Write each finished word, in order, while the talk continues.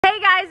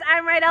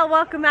I'm Rydel.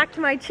 Welcome back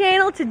to my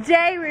channel.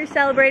 Today we're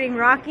celebrating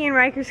Rocky and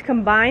Riker's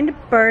combined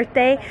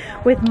birthday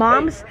with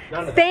Mom's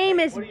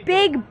famous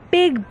big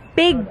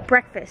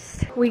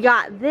breakfast. We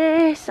got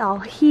this all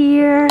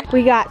here.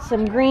 We got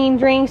some green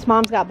drinks.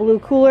 Mom's got blue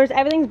coolers.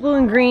 Everything's blue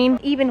and green.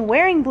 Even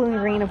wearing blue and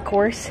green, of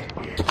course.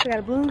 We got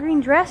a blue and green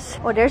dress.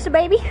 Oh, there's the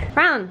baby.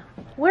 Brown,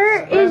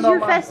 where is your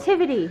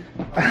festivity?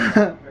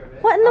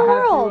 What in the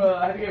world?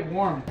 I have to get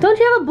warm. Don't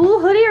you have a blue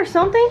hoodie or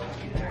something?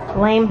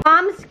 Lame.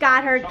 Mom's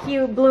got her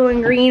cute blue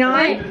and green on.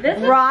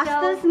 Hey, Ross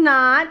does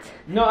not.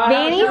 No,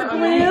 Vanny's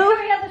blue.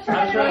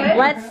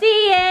 Let's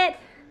see it.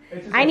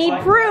 I need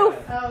proof.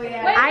 Oh,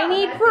 yeah. I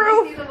need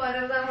proof.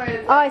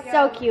 Oh, it's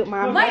so cute,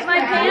 Mom. My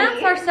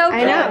pants are so cute.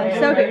 I know,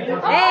 so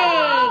cute.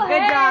 Hey,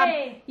 good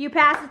job. You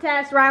passed the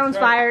test, Ryland's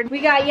fired.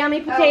 We got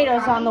yummy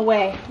potatoes on the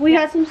way. We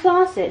got some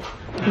sausage.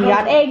 We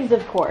got eggs,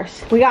 of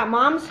course. We got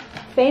Mom's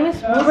famous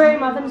blueberry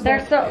muffins.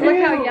 They're so, look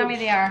how yummy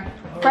they are.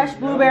 Fresh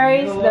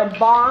blueberries, they're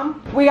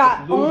bomb. We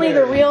got only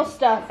the real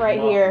stuff right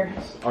here.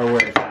 Or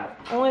where is that?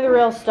 Only the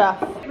real stuff.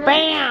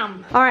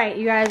 Bam! Alright,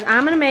 you guys,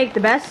 I'm gonna make the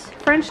best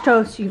French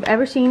toast you've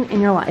ever seen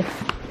in your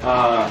life.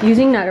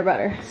 Using Nutter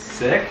Butter.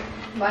 Sick.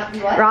 What?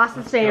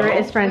 Ross's favorite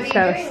is French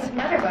toast.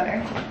 Nutter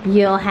butter.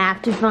 You'll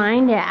have to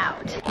find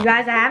out. You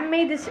guys, I haven't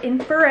made this in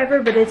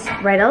forever, but it's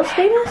Rydel's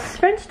famous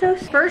French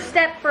toast. First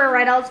step for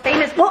Rydel's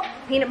famous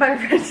peanut butter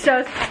French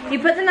toast. You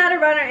put the Nutter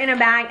Butter in a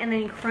bag and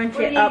then you crunch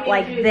it up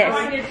like this.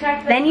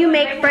 Then you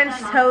make French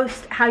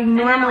toast how you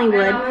normally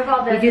would.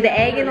 You do the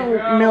egg in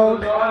the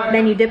milk,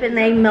 then you dip it in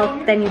the egg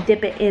milk, then you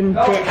dip it in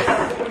this.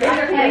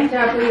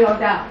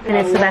 And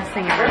it's the best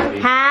thing ever.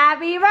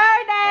 Happy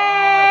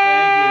birthday!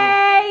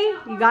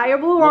 You got your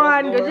blue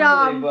on. Good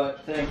job.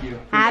 Thank you.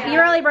 Happy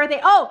early birthday.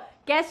 Oh,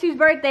 guess whose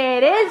birthday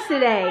it is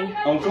today?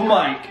 Uncle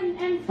Mike.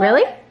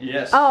 Really?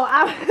 Yes. Oh,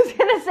 I was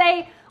gonna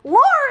say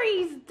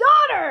Lori's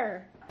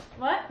daughter.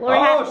 What?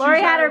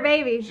 Lori had her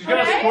baby. She's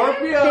got a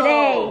Scorpio.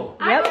 Today.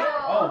 Yep.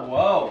 Oh,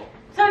 whoa.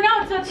 So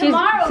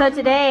tomorrow. So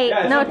today,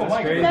 Yeah, no, Uncle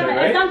Mike's it's birthday,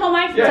 right? Uncle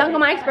Mike's it's birthday. Uncle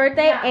Mike's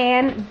birthday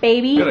and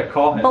baby Gotta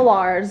call him.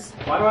 Bilar's.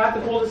 Why do I have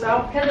to pull this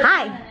out?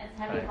 Hi. It's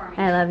heavy for me.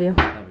 I love you.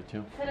 Love you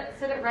too.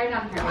 Sit it right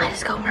on here.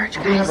 Let's go merch,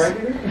 guys.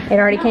 It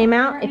already came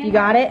out. If you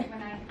got it,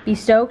 be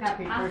stoked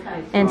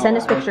and send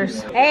us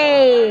pictures.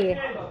 Hey,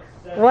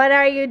 what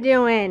are you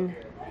doing?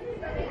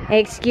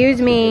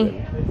 Excuse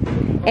me.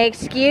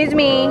 Excuse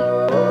me.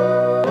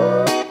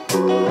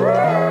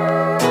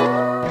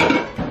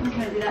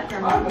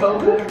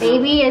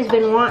 Baby has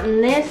been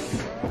wanting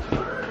this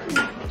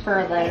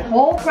for the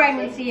whole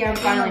pregnancy. I'm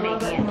finally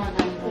making it.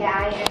 Yeah,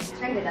 I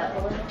turned it up a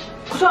little.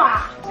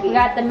 We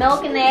got the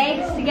milk and the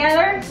eggs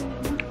together.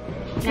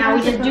 Now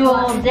we just do a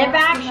little dip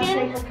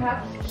action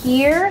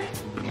here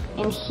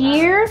and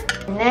here,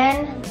 and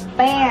then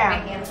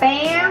bam,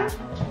 bam,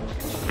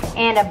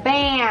 and a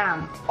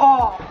bam.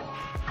 Oh,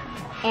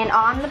 and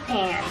on the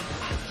pan.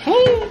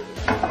 Hey.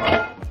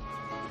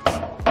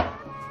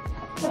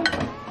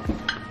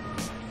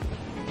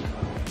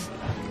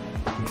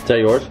 Is that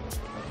yours?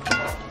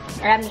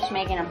 I'm just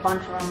making a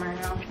bunch of them right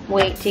now.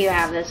 Wait till you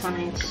have this one.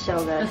 It's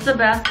so good. It's the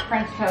best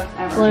French toast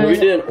ever. We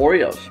did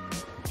Oreos.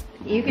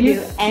 You can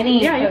do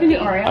any. Yeah, you can do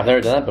Oreo. I've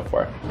never done that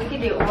before. We can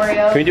do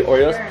Oreos. Can we do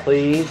Oreos,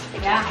 please?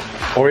 Yeah.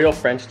 Oreo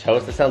French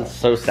toast. That sounds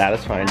so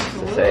satisfying just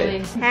to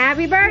say.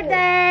 Happy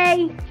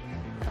birthday!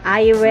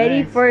 Are you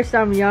ready for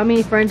some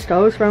yummy French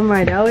toast from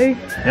my deli?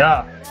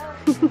 Yeah.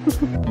 So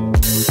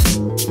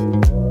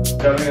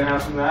we're gonna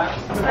have some of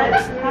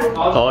that?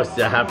 Oh, it's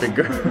a happy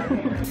girl.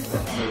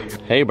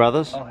 Hey,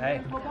 brothers. Oh,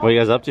 hey. What are you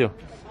guys up to?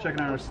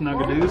 Checking out our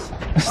Snuggadoos.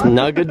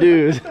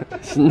 Snuggadoos.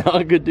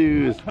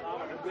 Snuggadoos.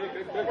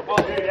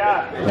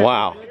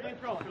 Wow.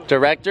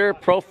 Director,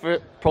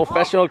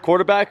 professional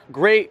quarterback,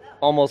 great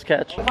almost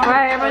catch.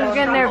 Alright, everyone's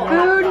getting their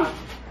food.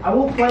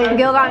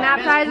 Gil got an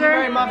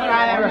appetizer.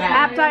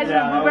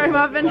 Appetizer, blueberry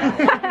muffin.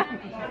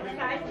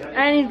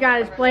 And he's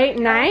got his plate.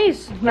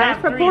 Nice. Nice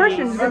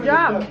proportions. Good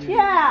job.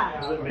 Yeah.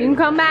 You can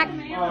come back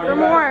for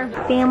more.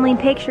 Family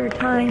picture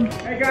time.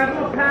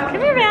 Come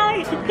here,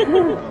 Valley.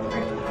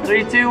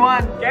 3, 2,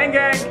 1. Gang,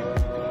 gang.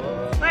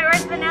 Wait,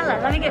 where's vanilla?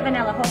 Let me get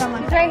vanilla. Hold on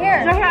one. It's right here.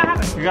 It's right here. I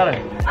have it. You got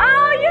it.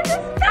 Oh, you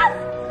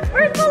disgust.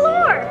 Where's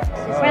Velour?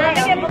 Wait, let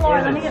me get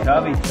Velour. Let me get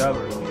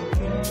Chubby.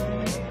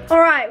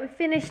 Alright, we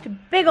finished a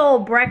big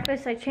old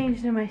breakfast. I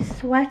changed into my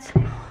sweats.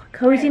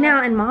 Cozy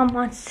now, and Mom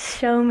wants to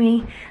show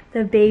me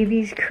the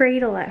baby's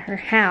cradle at her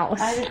house.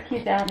 I just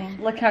keep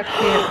adding. Look how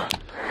cute.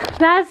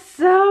 That's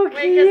so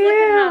cute.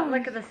 Wait,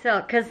 look at the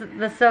silk, because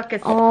the silk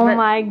is. Oh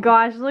my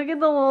gosh, look at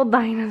the little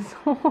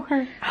dinosaur.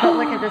 But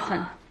look at this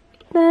one.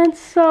 That's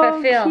so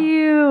But feel.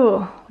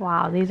 cute.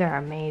 Wow, these are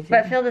amazing.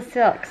 But feel the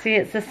silk. See,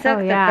 it's the silk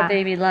that the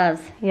baby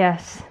loves.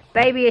 Yes.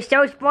 Baby is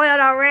so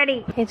spoiled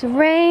already. It's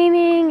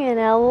raining in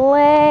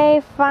LA,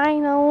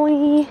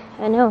 finally.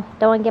 I know,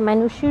 don't want to get my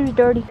new shoes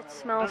dirty. It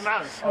smells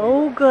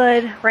so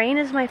good. Rain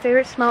is my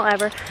favorite smell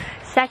ever.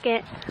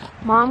 Second,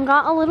 Mom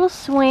got a little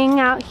swing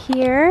out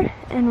here.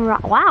 And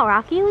wow,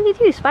 Rocky, look at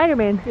you,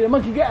 Spider-Man. You're the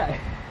monkey guy.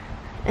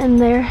 And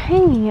they're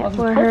hanging it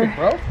for her.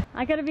 Bro.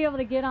 I gotta be able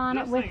to get on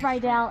it with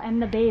Rydel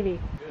and the baby.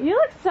 You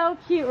look so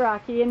cute,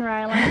 Rocky and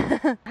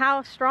Rylan.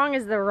 How strong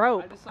is the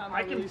rope?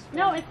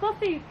 No, it's supposed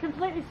to be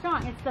completely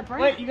strong. It's the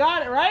brain. Wait, you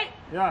got it right?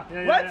 Yeah.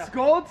 What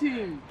skull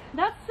team?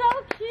 That's so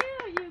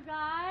cute, you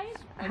guys.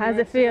 How's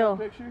it feel?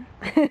 Picture?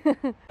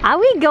 Are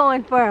we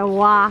going for a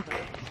walk?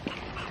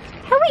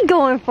 Are we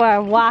going for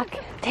a walk?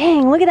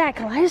 Dang, look at that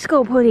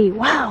kaleidoscope hoodie.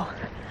 Wow.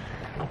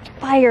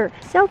 Fire.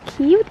 So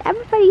cute.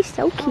 Everybody's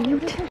so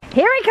cute.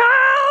 Here he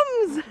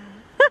comes!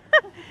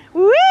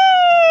 Whee!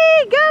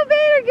 Go,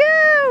 Vader,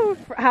 go!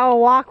 How a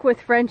walk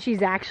with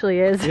Frenchies actually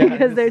is,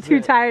 because they're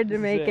too tired to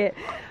make it.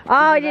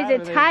 Oh, just a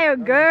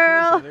tired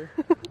girl.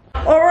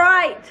 All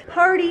right,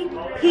 party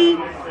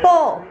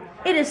people.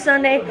 It is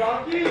Sunday.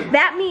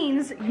 That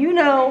means, you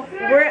know,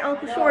 we're at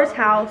Uncle Shore's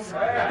house.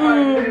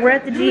 We're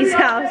at the G's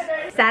house.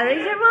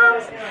 Saturdays are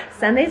Mom's.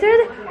 Sundays are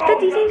the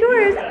DC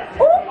tours.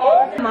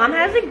 Ooh. Mom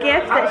has a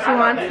gift that she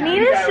wants me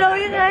to show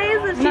you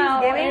guys that she's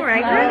giving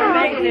Riker. No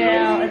big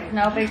deal. It's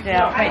no big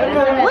deal.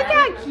 Look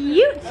how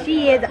cute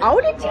she is all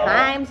the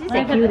time. She's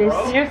the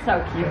cutest. You're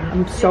so cute.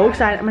 I'm so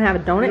excited. I'm gonna have a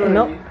donut and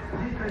milk.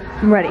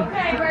 I'm ready.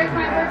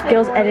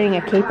 Gil's editing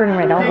a caper and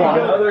Rydel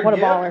vlog. What a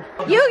baller.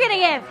 You get a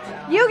gift.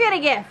 You get a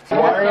gift.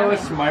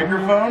 Wireless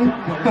microphone?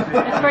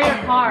 It's for your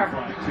car.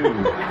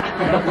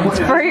 It's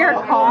for your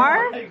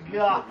car?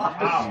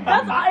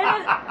 That's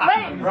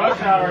wait.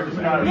 Rush hour just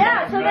got it.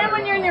 Yeah, so then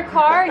when you're in your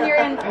car and you're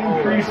in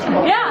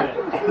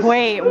yeah.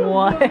 Wait,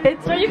 what?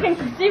 So you can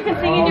sing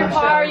in your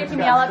car, you can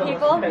yell at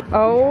people.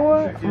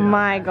 Oh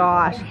my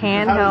gosh,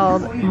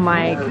 handheld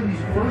mic.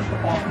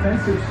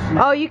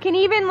 Oh, you can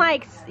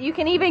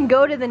even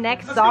go to the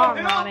next song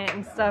on it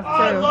and stuff too.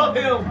 I love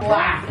him.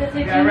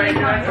 Yeah, right.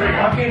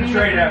 I'm getting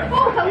straight out.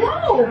 Oh,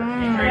 hello.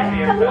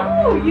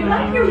 Hello. You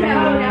like your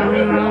mellow now?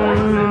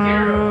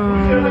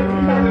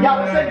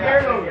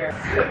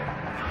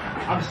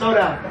 I'm so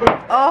down.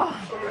 Oh,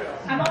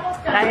 I'm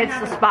almost done. that hits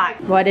the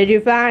spot. What did you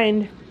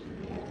find?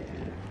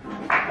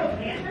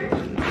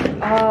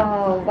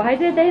 Oh, why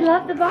did they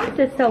love the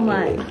boxes so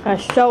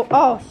much? So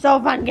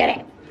fun. Get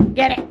it.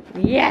 Get it.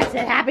 Yes, a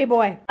happy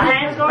boy.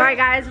 Alright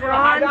guys, we're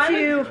on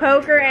to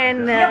poker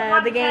and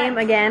the game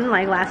again,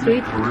 like last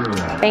week.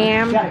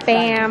 Bam,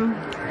 bam.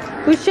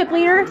 Who's chip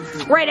leader?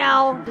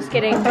 Rydel. Just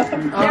kidding.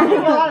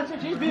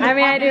 I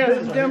mean, I do.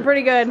 I'm doing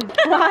pretty good.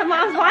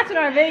 Mom's watching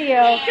our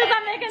video. Because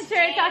I'm making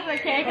cherry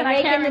chocolate cake and I'm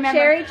I can't making the remember.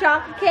 cherry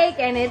chocolate cake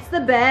and it's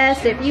the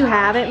best. If you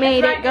haven't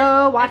made it,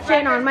 go watch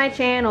it on my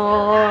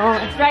channel.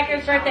 It's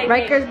Riker's birthday cake.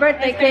 Riker's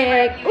birthday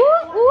cake. Ooh,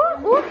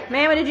 ooh, ooh.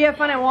 Mama, did you have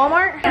fun at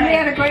Walmart? We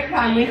had a great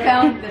time. We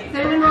found the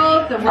cinnamon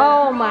rolls, the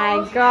Oh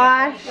my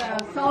gosh.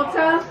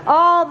 salsa.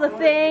 All the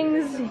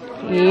things.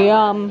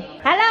 Yum.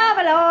 Hello,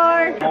 my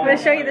lord. I'm going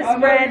to show you the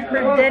spread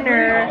for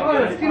dinner.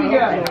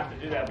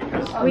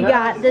 We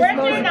got this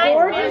most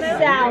gorgeous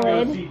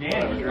salad,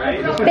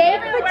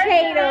 baked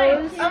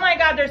potatoes, Oh my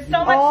god, there's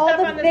so much all stuff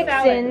the on this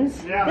salad.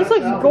 fixins. This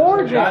looks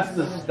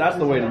gorgeous. That's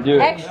the way to do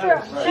it.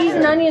 Extra cheese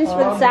and onions for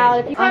the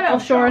salad. Uncle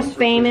Shore's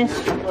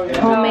famous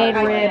homemade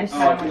ribs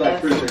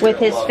with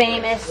his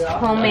famous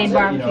homemade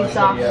barbecue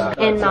sauce.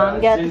 And Mom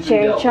got the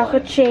cherry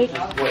chocolate shake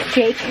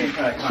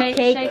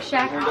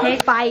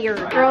shack fire.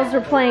 Girls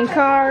are playing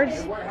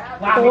cards.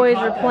 Boys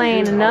are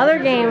playing another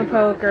game of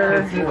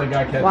poker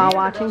while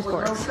watching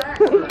sports.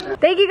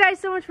 Thank you guys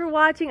so much for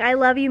watching. I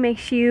love you. Make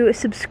sure you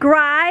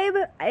subscribe.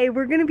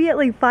 We're gonna be at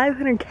like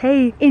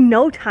 500K in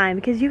no time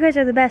because you guys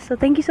are the best. So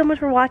thank you so much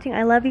for watching.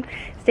 I love you.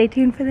 Stay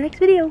tuned for the next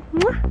video.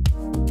 Mwah.